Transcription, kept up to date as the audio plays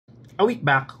A week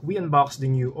back, we unboxed the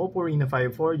new OPPO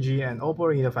Reno5 4G and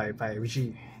OPPO Reno5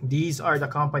 5G. These are the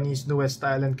company's newest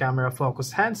style and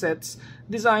camera-focused handsets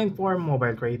designed for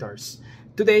mobile creators.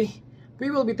 Today, we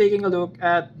will be taking a look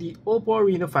at the OPPO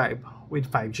Reno5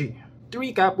 with 5G. To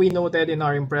recap, we noted in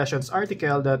our impressions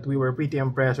article that we were pretty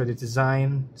impressed with its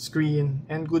design, screen,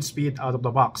 and good speed out of the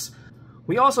box.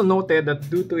 We also noted that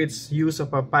due to its use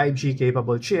of a 5G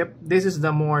capable chip, this is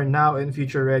the more now and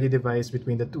future ready device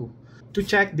between the two. To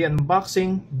check the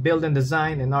unboxing, build and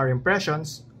design, and our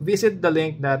impressions, visit the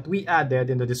link that we added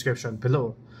in the description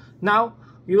below. Now,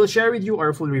 we will share with you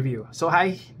our full review. So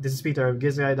hi, this is Peter of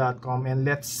GIZGUIDEPH, and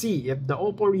let's see if the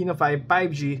OPPO Reno5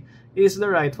 5G is the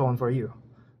right phone for you.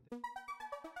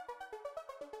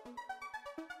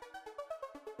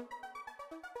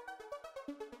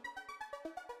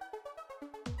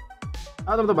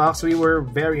 Out of the box, we were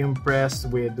very impressed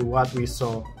with what we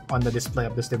saw on the display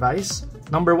of this device.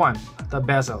 Number one, the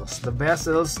bezels. The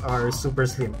bezels are super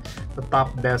slim. The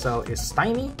top bezel is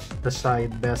tiny, the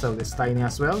side bezel is tiny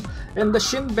as well, and the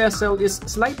shin bezel is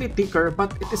slightly thicker,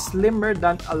 but it is slimmer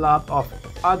than a lot of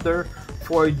other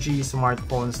 4G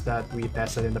smartphones that we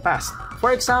tested in the past.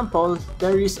 For example,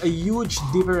 there is a huge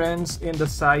difference in the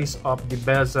size of the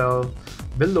bezel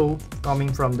below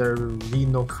coming from the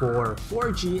Reno4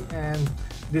 4G and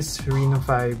this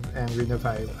Reno5 and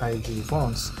Reno5 5G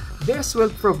phones. This will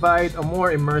provide a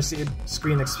more immersive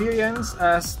screen experience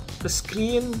as the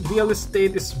screen real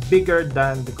estate is bigger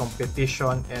than the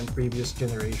competition and previous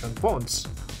generation phones.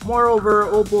 Moreover,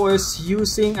 OPPO is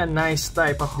using a nice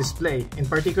type of display. In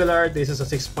particular, this is a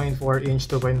 6.4-inch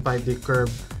 2.5D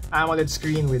curved AMOLED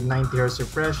screen with 90Hz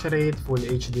refresh rate, full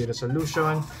HD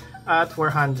resolution at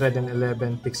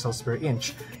 411 pixels per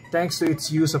inch. Thanks to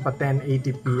its use of a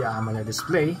 1080p AMOLED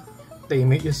display, the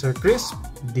images are crisp,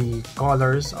 the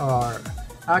colors are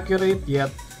accurate yet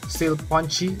still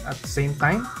punchy at the same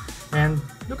time, and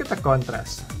look at the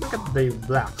contrast, look at the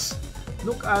blacks,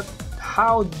 look at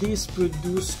how these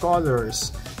produce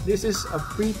colors. This is a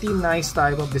pretty nice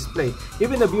type of display.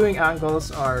 Even the viewing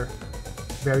angles are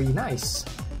very nice,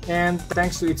 and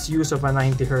thanks to its use of a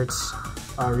 90Hz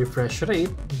refresh rate,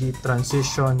 the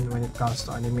transition when it comes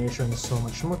to animation is so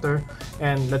much smoother.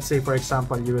 And let's say, for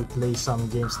example, you will play some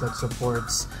games that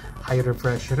supports high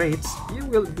refresh rates, you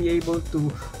will be able to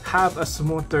have a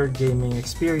smoother gaming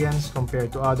experience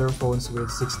compared to other phones with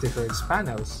 60Hz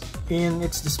panels. In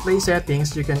its display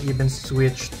settings, you can even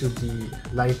switch to the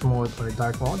light mode or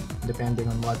dark mode depending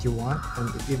on what you want, and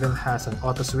it even has an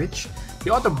auto switch. The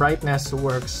auto brightness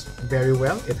works very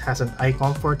well. It has an eye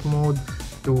comfort mode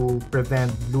to prevent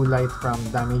blue light from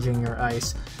damaging your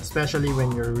eyes, especially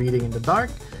when you're reading in the dark.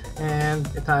 And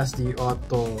it has the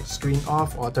auto screen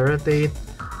off, auto rotate,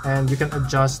 and you can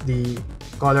adjust the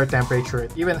color temperature.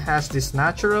 It even has this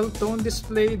natural tone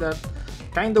display that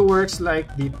kind of works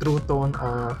like the true tone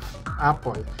of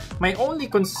Apple. My only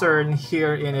concern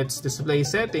here in its display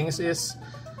settings is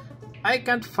I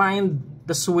can't find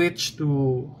the switch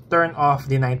to turn off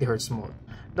the 90Hz mode.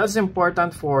 That's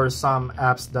important for some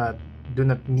apps that do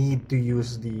not need to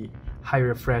use the high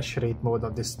refresh rate mode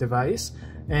of this device,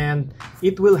 and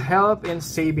it will help in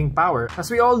saving power.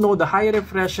 As we all know, the high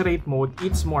refresh rate mode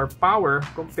eats more power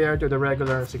compared to the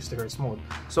regular 60Hz mode.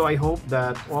 So I hope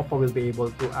that OPPO will be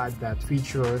able to add that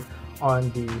feature on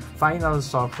the final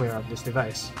software of this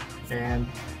device. And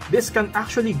this can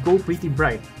actually go pretty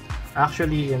bright.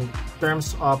 Actually, in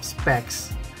terms of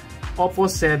specs, OPPO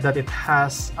said that it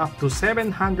has up to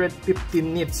 750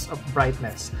 nits of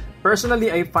brightness.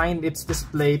 Personally, I find its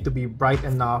display to be bright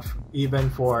enough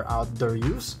even for outdoor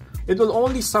use. It will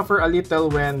only suffer a little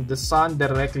when the sun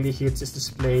directly hits its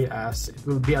display, as it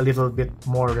will be a little bit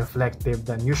more reflective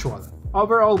than usual.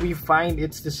 Overall, we find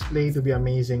its display to be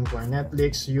amazing for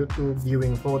Netflix, YouTube,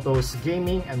 viewing photos,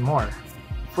 gaming, and more.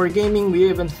 For gaming,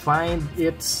 we even find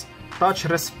its touch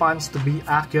response to be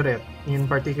accurate. In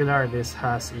particular, this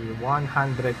has a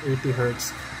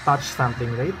 180Hz touch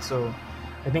sampling rate, so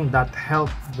I think that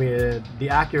helped with the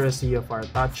accuracy of our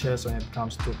touches when it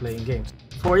comes to playing games.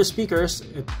 For the speakers,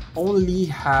 it only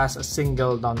has a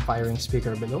single down-firing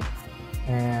speaker below,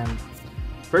 and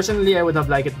personally, I would have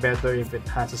liked it better if it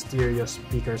has a stereo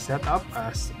speaker setup,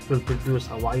 as it will produce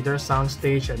a wider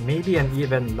soundstage and maybe an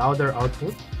even louder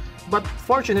output. But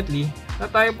fortunately, the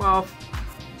type of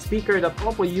speaker that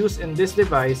OPPO used in this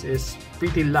device is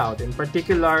pretty loud. In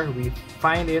particular, we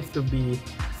find it to be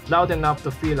loud enough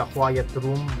to fill a quiet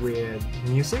room with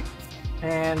music,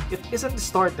 and it isn't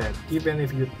distorted even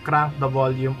if you crank the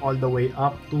volume all the way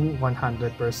up to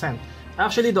 100%.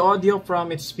 Actually, the audio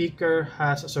from its speaker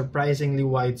has a surprisingly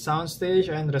wide soundstage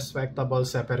and respectable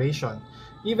separation.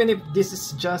 even if this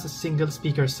is just a single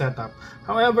speaker setup.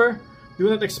 However, do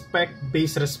not expect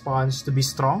bass response to be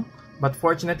strong, but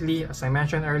fortunately, as I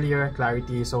mentioned earlier,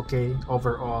 clarity is okay.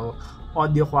 Overall,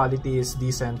 audio quality is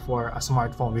decent for a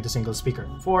smartphone with a single speaker.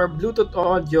 For Bluetooth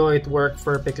audio, it worked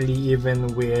perfectly even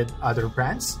with other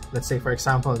brands. Let's say for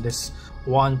example, this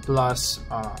OnePlus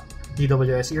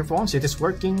TWS earphones, it is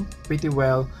working pretty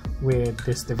well with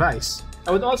this device.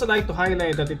 I would also like to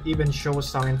highlight that it even shows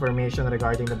some information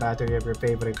regarding the battery of your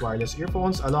favorite wireless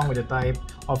earphones along with the type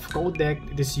of codec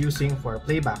it is using for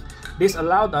playback. This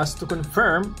allowed us to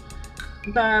confirm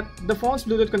that the phone's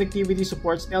Bluetooth connectivity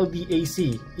supports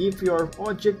LDAC if your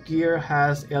audio gear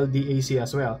has LDAC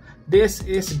as well. This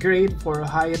is great for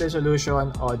high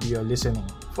resolution audio listening.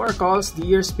 For calls, the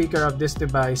ear speaker of this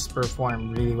device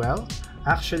performed really well.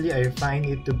 Actually, I find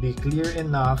it to be clear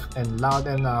enough and loud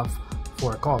enough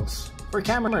for calls. For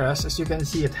cameras, as you can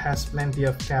see, it has plenty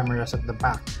of cameras at the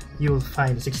back. You'll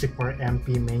find a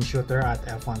 64MP main shooter at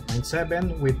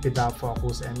f1.7 with PDAF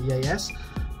focus and EIS,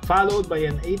 followed by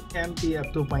an 8MP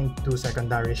f2.2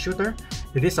 secondary shooter.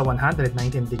 It is a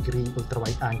 119-degree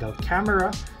ultra-wide-angle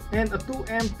camera and a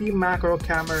 2MP macro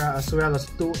camera as well as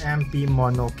 2MP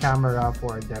mono camera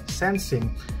for depth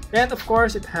sensing. And of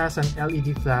course, it has an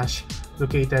LED flash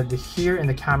located here in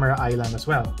the camera island as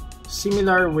well.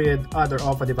 Similar with other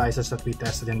OPPO devices that we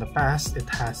tested in the past, it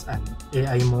has an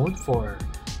AI mode for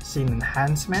scene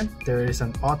enhancement. There is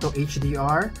an auto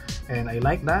HDR and I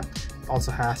like that. It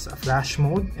also has a flash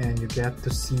mode and you get to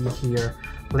see here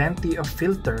plenty of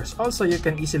filters. Also, you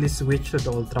can easily switch to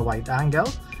the ultra wide angle.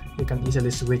 You can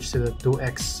easily switch to the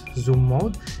 2x zoom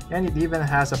mode, and it even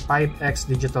has a 5x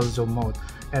digital zoom mode.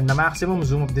 And the maximum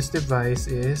zoom of this device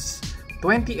is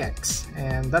 20x,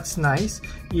 and that's nice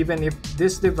even if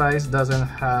this device doesn't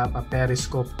have a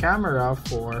periscope camera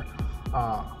for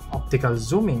optical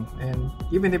zooming. And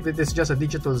even if it is just a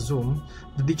digital zoom,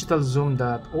 the digital zoom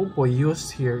that OPPO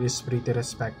used here is pretty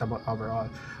respectable overall.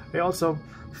 I also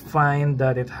find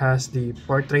that it has the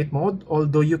portrait mode,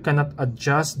 although you cannot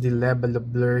adjust the level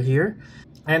of blur here.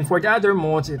 And for the other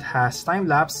modes, it has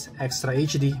time-lapse, extra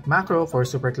HD, macro for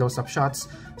super close-up shots,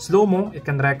 slow-mo, it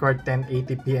can record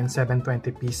 1080p and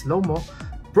 720p slow-mo.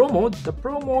 Pro mode, the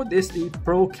Pro mode is the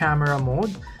Pro camera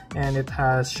mode, and it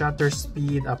has shutter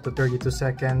speed up to 32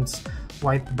 seconds,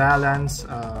 white balance,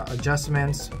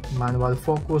 adjustments, manual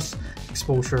focus,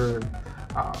 exposure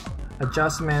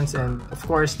adjustments, and of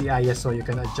course the ISO, you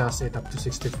can adjust it up to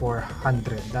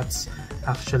 6400. That's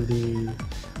actually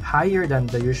higher than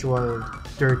the usual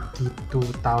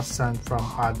 32,000 from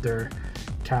other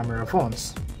camera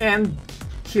phones. And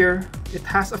here it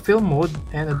has a film mode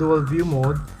and a dual view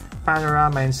mode,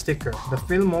 panorama and sticker. The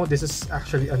film mode, this is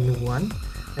actually a new one,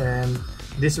 and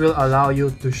this will allow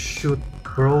you to shoot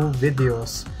raw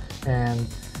videos, and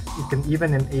you can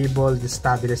even enable the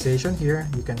stabilization here.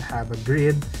 You can have a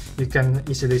grid, you can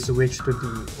easily switch to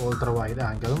the ultra wide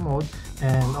angle mode,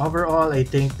 and overall I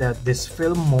think that this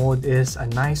film mode is a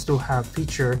nice to have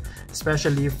feature,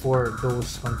 especially for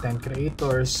those content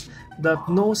creators that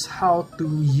knows how to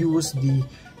use the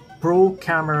Pro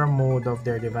camera mode of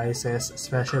their devices,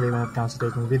 especially when it comes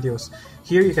to taking videos.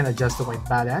 Here you can adjust the white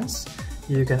balance,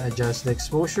 you can adjust the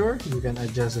exposure, you can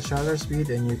adjust the shutter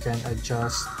speed, and you can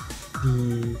adjust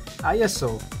the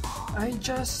ISO. I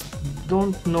just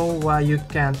don't know why you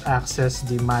can't access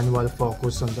the manual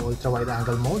focus on the ultra wide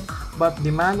angle mode, but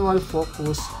the manual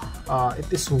focus it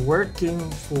is working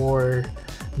for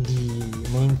the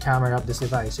main camera of this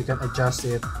device. You can adjust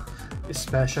it,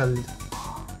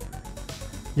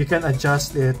 you can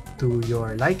adjust it to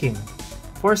your liking.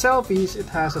 For selfies, it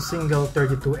has a single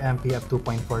 32MP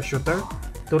f2.4 shooter.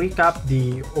 To recap,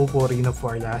 the OPPO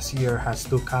Reno5 last year has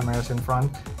two cameras in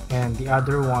front, and the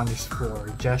other one is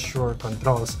for gesture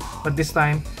controls. But this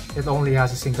time, it only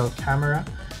has a single camera,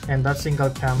 and that single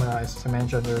camera, as I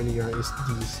mentioned earlier, is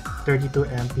the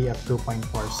 32MP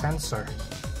f2.4 sensor.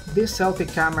 This selfie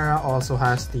camera also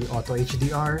has the auto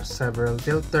HDR, several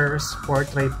filters,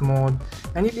 portrait mode,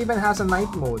 and it even has a night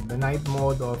mode. The night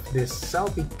mode of this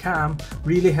selfie cam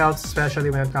really helps, especially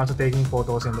when it comes to taking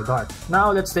photos in the dark.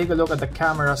 Now let's take a look at the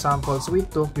camera samples we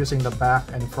took using the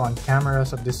back and front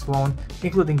cameras of this phone,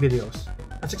 including videos.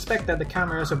 As expected, the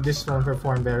cameras of this phone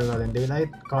perform very well in daylight.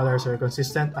 Colors are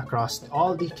consistent across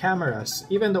all the cameras.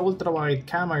 Even the ultra-wide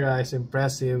camera is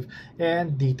impressive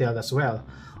and detailed as well.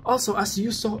 Also, as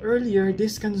you saw earlier,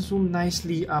 this can zoom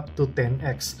nicely up to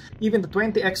 10x. Even the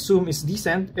 20x zoom is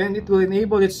decent, and it will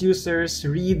enable its users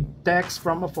read text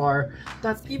from afar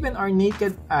that even our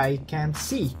naked eye can't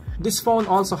see. This phone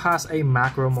also has a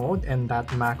macro mode, and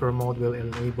that macro mode will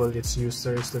enable its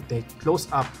users to take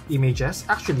close-up images,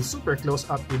 actually super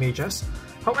close-up images,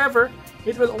 However,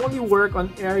 it will only work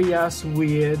on areas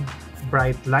with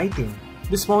bright lighting.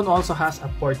 This phone also has a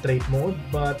portrait mode,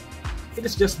 but it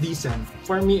is just decent.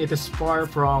 For me, it is far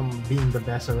from being the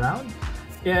best around,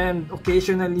 and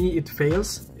occasionally it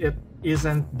fails. It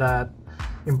isn't that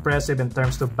impressive in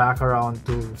terms of background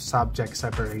to subject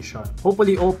separation.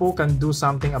 Hopefully OPPO can do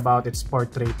something about its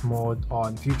portrait mode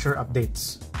on future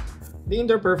updates. The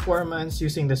indoor performance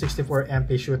using the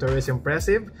 64MP shooter is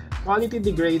impressive. Quality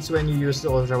degrades when you use the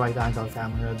ultra-wide-angle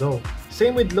camera though.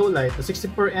 Same with low light, the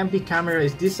 64MP camera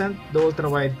is decent, the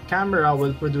ultra-wide camera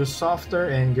will produce softer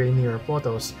and grainier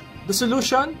photos. The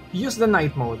solution? Use the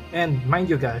night mode. And mind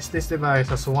you guys, this device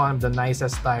has one of the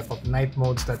nicest type of night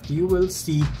modes that you will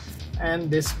see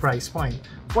and this price point.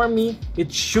 For me,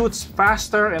 it shoots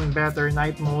faster and better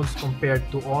night modes compared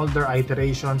to older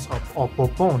iterations of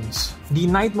OPPO phones. The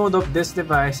night mode of this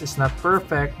device is not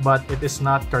perfect, but it is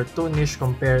not cartoonish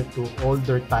compared to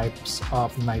older types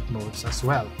of night modes as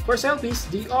well. For selfies,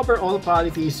 the overall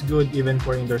quality is good even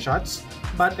for indoor shots,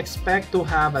 but expect to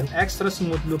have an extra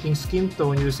smooth looking skin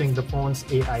tone using the phone's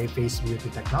AI face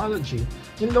beauty technology.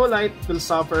 In low light, it will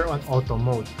suffer on auto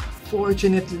mode.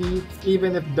 Fortunately,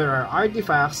 even if there are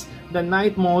artifacts, the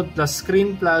night mode plus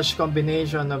screen flash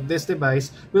combination of this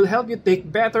device will help you take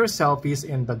better selfies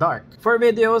in the dark. For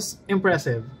videos,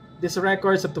 impressive. This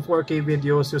records up to 4K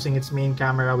videos using its main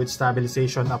camera with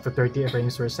stabilization up to 30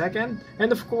 frames per second.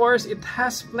 And of course, it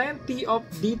has plenty of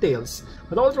details.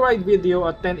 But ultra-wide video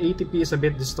at 1080p is a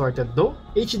bit distorted though.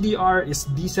 HDR is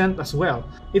decent as well.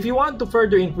 If you want to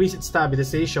further increase its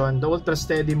stabilization, the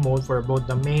ultra-steady mode for both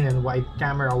the main and wide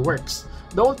camera works.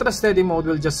 The ultra-steady mode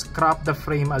will just crop the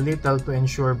frame a little to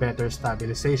ensure better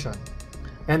stabilization.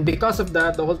 And because of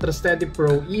that, the Ultra Steady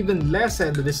Pro even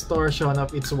lessened the distortion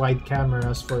of its wide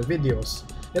cameras for videos.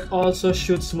 It also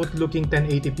shoots smooth-looking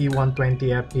 1080p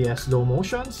 120fps slow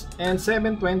motions and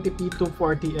 720p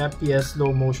 240fps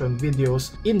slow motion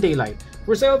videos in daylight.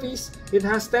 For selfies, it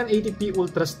has 1080p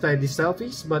ultra steady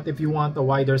selfies, but if you want a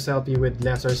wider selfie with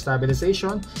lesser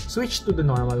stabilization, switch to the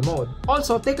normal mode.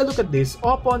 Also, take a look at this.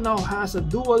 OPPO now has a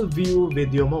dual view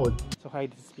video mode. So hi,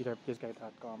 this is Peter,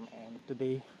 GIZGUIDEPH, and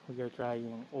today we are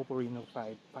trying OPPO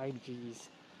Reno5 5G's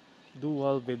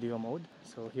dual video mode.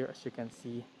 So here, as you can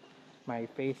see, my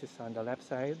face is on the left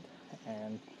side,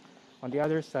 and on the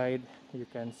other side you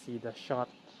can see the shot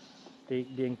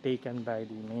being taken by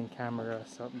the main camera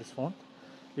of this phone.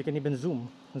 You can even zoom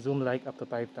like up to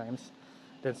 5 times,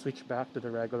 then switch back to the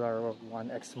regular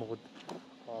 1x mode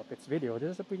of its video.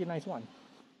 This is a pretty nice one.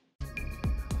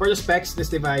 For the specs, this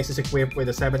device is equipped with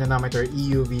a 7nm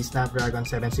EUV Snapdragon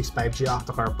 765G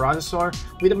octa-core processor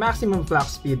with a maximum clock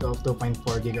speed of 2.4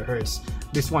 GHz.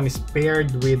 This one is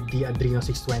paired with the Adreno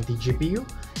 620 GPU,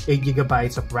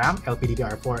 8GB of RAM,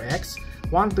 LPDDR4X,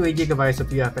 1 to 8GB of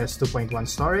UFS 2.1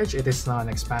 storage. It is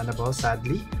non-expandable,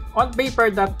 sadly. On paper,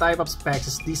 that type of specs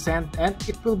is decent and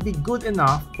it will be good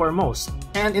enough for most.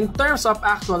 And in terms of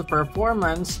actual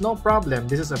performance, no problem.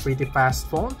 This is a pretty fast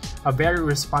phone, a very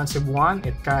responsive one.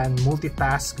 It can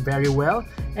multitask very well,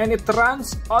 and it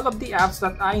runs all of the apps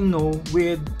that I know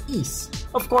with ease.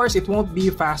 Of course, it won't be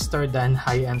faster than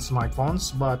high-end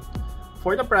smartphones, but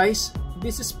for the price,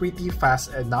 this is pretty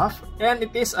fast enough, and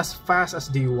it is as fast as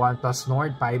the OnePlus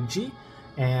Nord 5G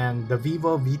and the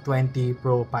Vivo V20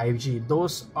 Pro 5G.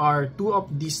 Those are two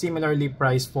of the similarly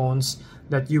priced phones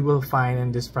that you will find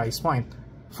in this price point.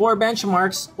 For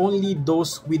benchmarks, only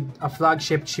those with a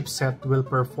flagship chipset will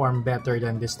perform better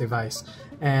than this device.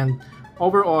 And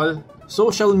overall,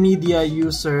 social media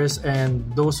users and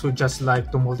those who just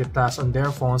like to multitask on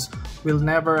their phones will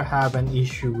never have an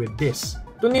issue with this.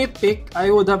 To nitpick, I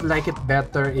would have liked it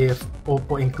better if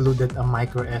OPPO included a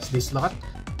micro SD slot.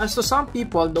 As to some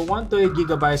people, the 1 to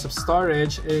 8GB of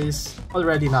storage is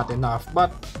already not enough,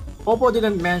 but OPPO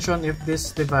didn't mention if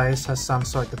this device has some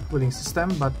sort of cooling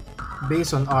system, but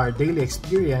based on our daily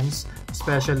experience,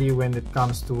 especially when it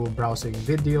comes to browsing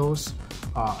videos,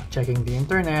 checking the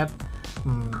internet,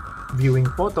 viewing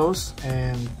photos,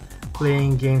 and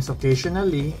playing games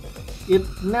occasionally, it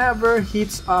never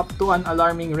heats up to an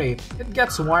alarming rate. It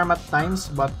gets warm at times,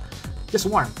 but just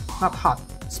warm, not hot.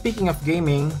 Speaking of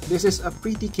gaming, this is a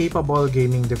pretty capable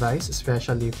gaming device,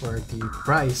 especially for the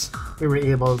price. We were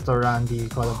able to run the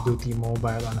Call of Duty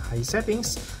Mobile on high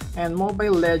settings and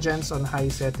Mobile Legends on high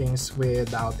settings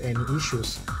without any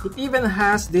issues. It even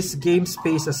has this game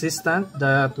space assistant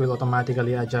that will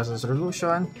automatically adjust the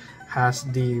resolution, has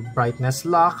the brightness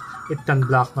lock, it can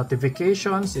block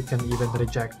notifications, it can even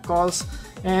reject calls,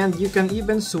 and you can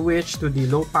even switch to the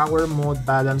low power mode,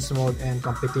 balance mode, and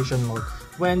competition mode.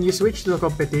 When you switch to the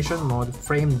competition mode,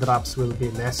 frame drops will be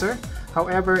lesser,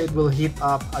 However, it will heat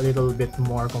up a little bit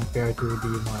more compared to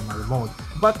the normal mode.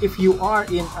 But if you are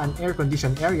in an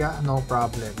air-conditioned area, no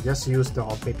problem. Just use the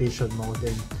competition mode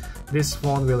and this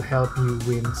phone will help you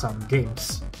win some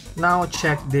games. Now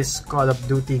check this Call of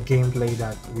Duty gameplay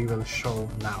that we will show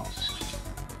now.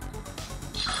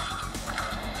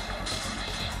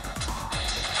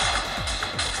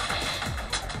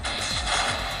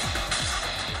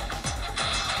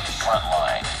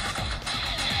 Frontline.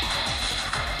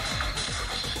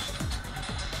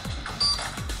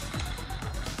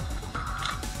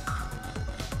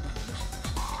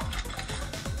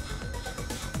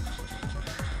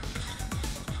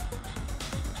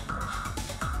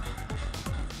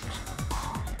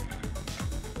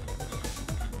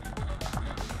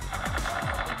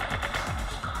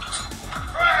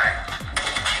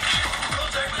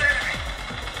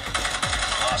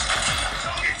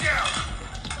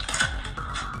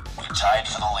 Tied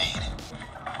for the lead.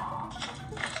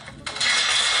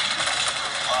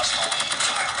 Lost the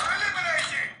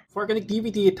lead. For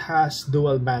connectivity, it has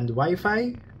dual band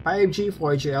Wi-Fi, 5G,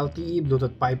 4G LTE,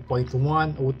 Bluetooth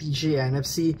 5.1, OTG,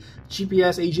 NFC,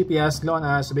 GPS, AGPS,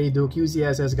 GLONASS, Beidou,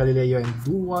 QZSS, Galileo, and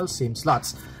dual SIM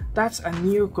slots. That's a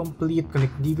near complete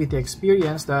connectivity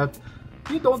experience that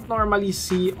you don't normally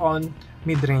see on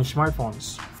mid-range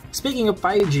smartphones. Speaking of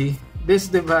 5G, this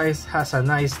device has a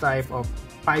nice type of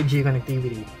 5G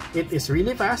connectivity. It is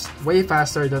really fast, way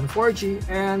faster than 4G,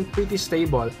 and pretty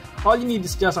stable. All you need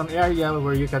is just an area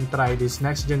where you can try this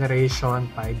next generation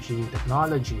 5G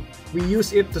technology. We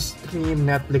use it to stream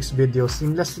Netflix videos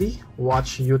seamlessly,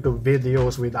 watch YouTube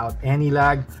videos without any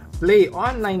lag, play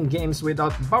online games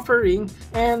without buffering,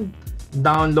 and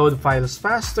download files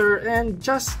faster, and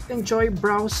just enjoy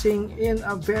browsing in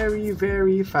a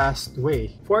very fast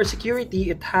way. For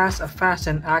security, it has a fast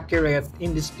and accurate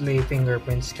in-display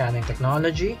fingerprint scanning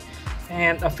technology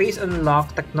and a face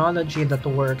unlock technology that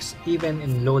works even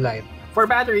in low light. For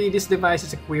battery, this device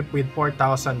is equipped with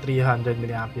 4,300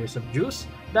 mAh of juice.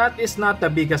 That is not the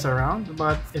biggest around,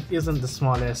 but it isn't the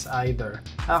smallest either.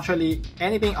 Actually,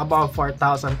 anything above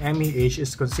 4,000 mAh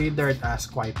is considered as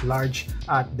quite large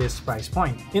at this price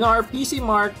point. In our PC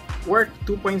Mark Work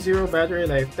 2.0 battery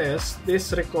life test,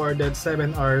 this recorded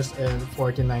 7 hours and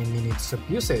 49 minutes of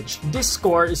usage. This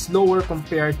score is lower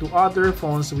compared to other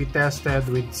phones we tested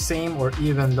with same or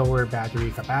even lower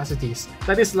battery capacities.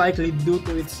 That is likely due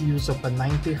to its use of a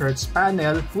 90Hz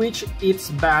panel, which eats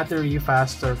battery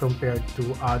faster compared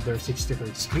to other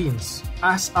 60Hz screens.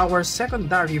 As our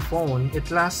secondary phone, it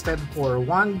lasted for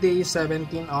 1 day,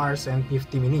 17 hours and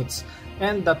 50 minutes.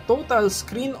 And the total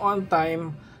screen on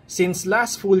time since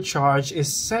last full charge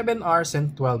is 7 hours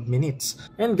and 12 minutes.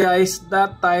 And guys,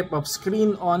 that type of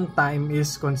screen on time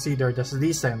is considered as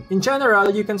decent. In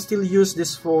general, you can still use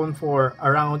this phone for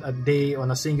around a day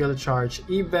on a single charge,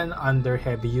 even under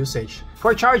heavy usage.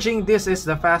 For charging, this is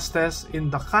the fastest in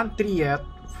the country yet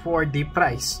for the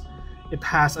price. It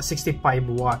has a 65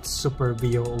 watt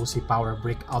SuperVOOC power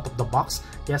brick out of the box.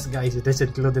 Yes guys, it is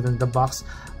included in the box,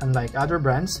 unlike other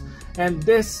brands. And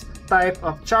this type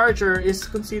of charger is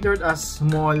considered as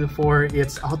small for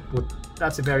its output.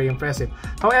 That's very impressive.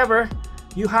 However,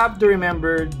 you have to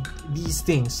remember these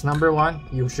things. Number one,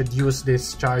 you should use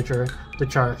this charger to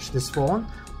charge this phone.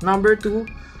 Number two,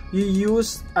 you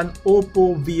use an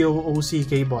OPPO VOOC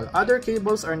cable. Other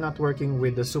cables are not working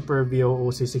with the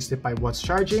SuperVOOC 65 watts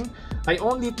charging. I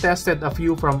only tested a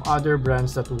few from other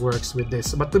brands that works with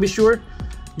this, but to be sure,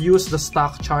 use the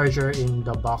stock charger in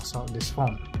the box of this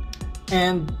phone.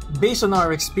 And based on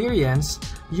our experience,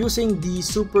 using the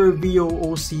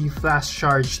SuperVOOC flash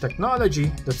charge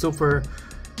technology, the SuperVOOC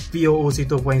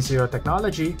 2.0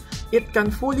 technology, it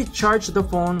can fully charge the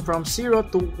phone from 0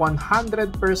 to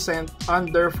 100%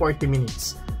 under 40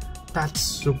 minutes. That's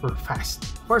super fast.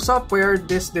 For software,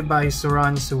 this device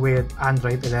runs with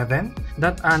Android 11.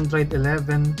 That Android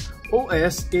 11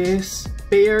 OS is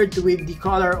paired with the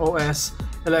ColorOS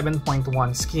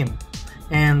 11.1 skin.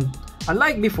 And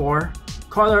unlike before,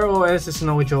 ColorOS is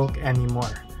no joke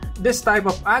anymore. This type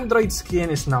of Android skin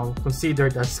is now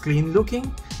considered as clean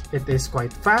looking. It is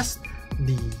quite fast.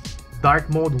 The dark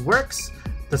mode works.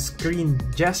 The screen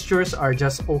gestures are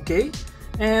just okay.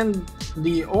 And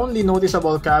the only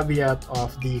noticeable caveat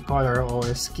of the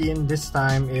ColorOS skin this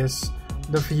time is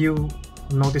the few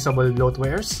noticeable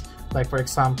bloatwares. Like for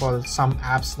example, some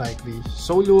apps like the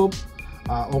Soloop,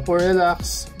 OPPO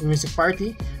Relax, Music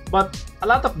Party. But a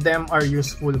lot of them are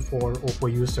useful for OPPO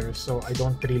users, so I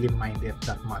don't really mind it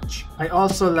that much. I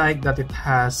also like that it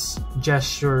has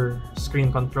gesture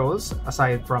screen controls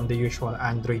aside from the usual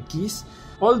Android keys.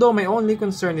 Although my only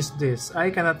concern is this,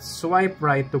 I cannot swipe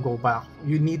right to go back.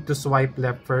 You need to swipe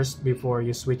left first before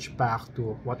you switch back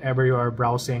to whatever you are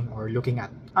browsing or looking at.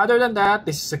 Other than that,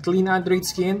 this is a clean Android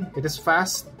skin. It is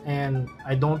fast and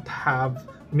I don't have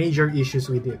major issues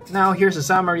with it. Now here's a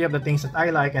summary of the things that I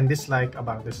like and dislike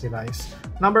about this device.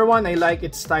 Number 1, I like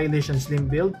its stylish and slim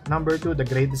build. Number 2, the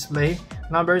great display.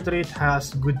 Number 3, it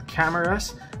has good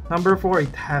cameras. Number 4,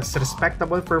 it has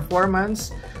respectable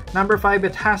performance. Number 5,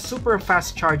 it has super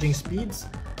fast charging speeds.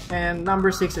 And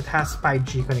number 6, it has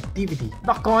 5G connectivity.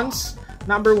 The cons,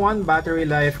 number 1, battery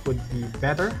life could be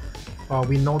better.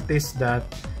 We noticed that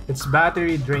its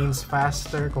battery drains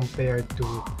faster compared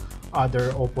to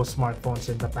other OPPO smartphones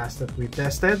in the past that we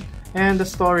tested, and the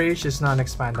storage is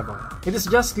non-expandable. It is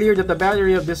just clear that the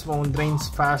battery of this phone drains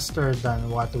faster than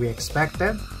what we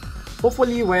expected.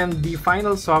 Hopefully, when the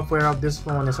final software of this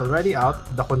phone is already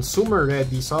out, the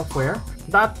consumer-ready software,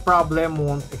 that problem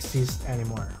won't exist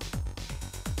anymore.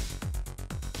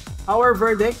 Our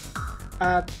verdict,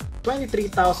 at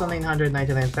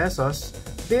 23,999 pesos,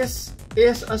 this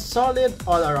is a solid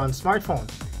all-around smartphone.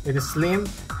 It is slim,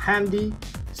 handy,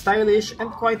 stylish,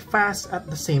 and quite fast at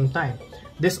the same time.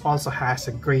 This also has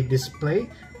a great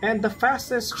display and the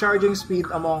fastest charging speed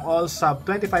among all sub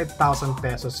 25,000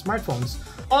 pesos smartphones.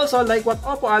 Also, like what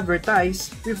OPPO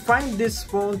advertised, we find this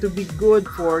phone to be good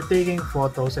for taking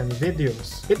photos and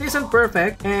videos. It isn't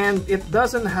perfect and it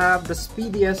doesn't have the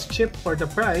speediest chip for the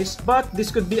price, but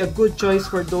this could be a good choice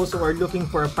for those who are looking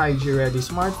for a 5G ready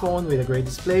smartphone with a great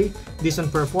display,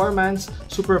 decent performance,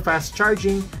 super fast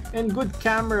charging, and good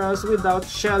cameras without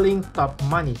shelling top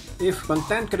money. If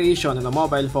content creation on a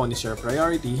mobile phone is your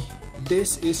priority,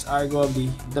 this is arguably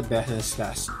the best in its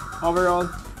class. Overall,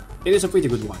 it is a pretty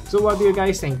good one. So what do you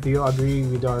guys think? Do you agree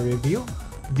with our review?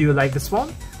 Do you like this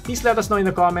phone? Please let us know in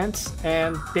the comments,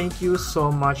 and thank you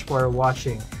so much for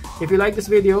watching. If you like this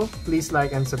video, please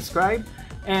like and subscribe,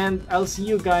 and I'll see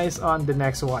you guys on the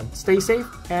next one. Stay safe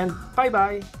and bye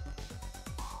bye!